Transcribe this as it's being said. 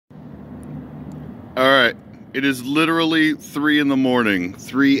Alright, it is literally 3 in the morning,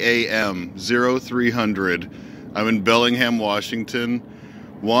 3 a.m., 0300. I'm in Bellingham, Washington,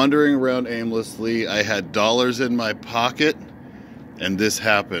 wandering around aimlessly. I had dollars in my pocket, and this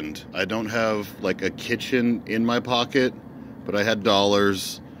happened. I don't have like a kitchen in my pocket, but I had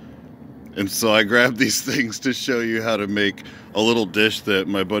dollars. And so I grabbed these things to show you how to make a little dish that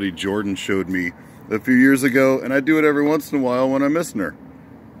my buddy Jordan showed me a few years ago, and I do it every once in a while when I'm missing her.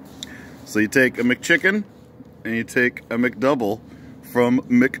 So you take a McChicken and you take a McDouble from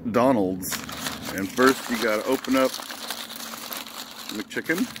McDonald's. And first you gotta open up the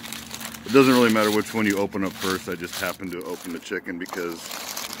McChicken. It doesn't really matter which one you open up first. I just happen to open the chicken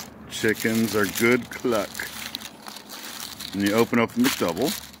because chickens are good cluck. And you open up the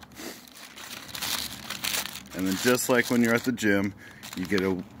McDouble. And then just like when you're at the gym,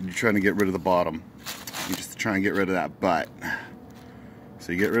 you're trying to get rid of the bottom. You just try and get rid of that butt.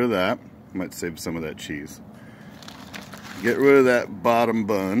 So you get rid of that. Might save some of that cheese. Get rid of that bottom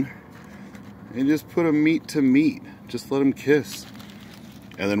bun. And just put a meat to meat. Just let them kiss.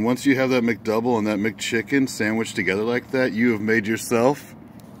 And then once you have that McDouble and that McChicken sandwiched together like that, you have made yourself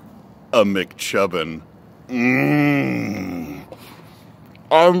a McChubbin.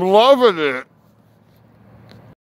 I'm loving it.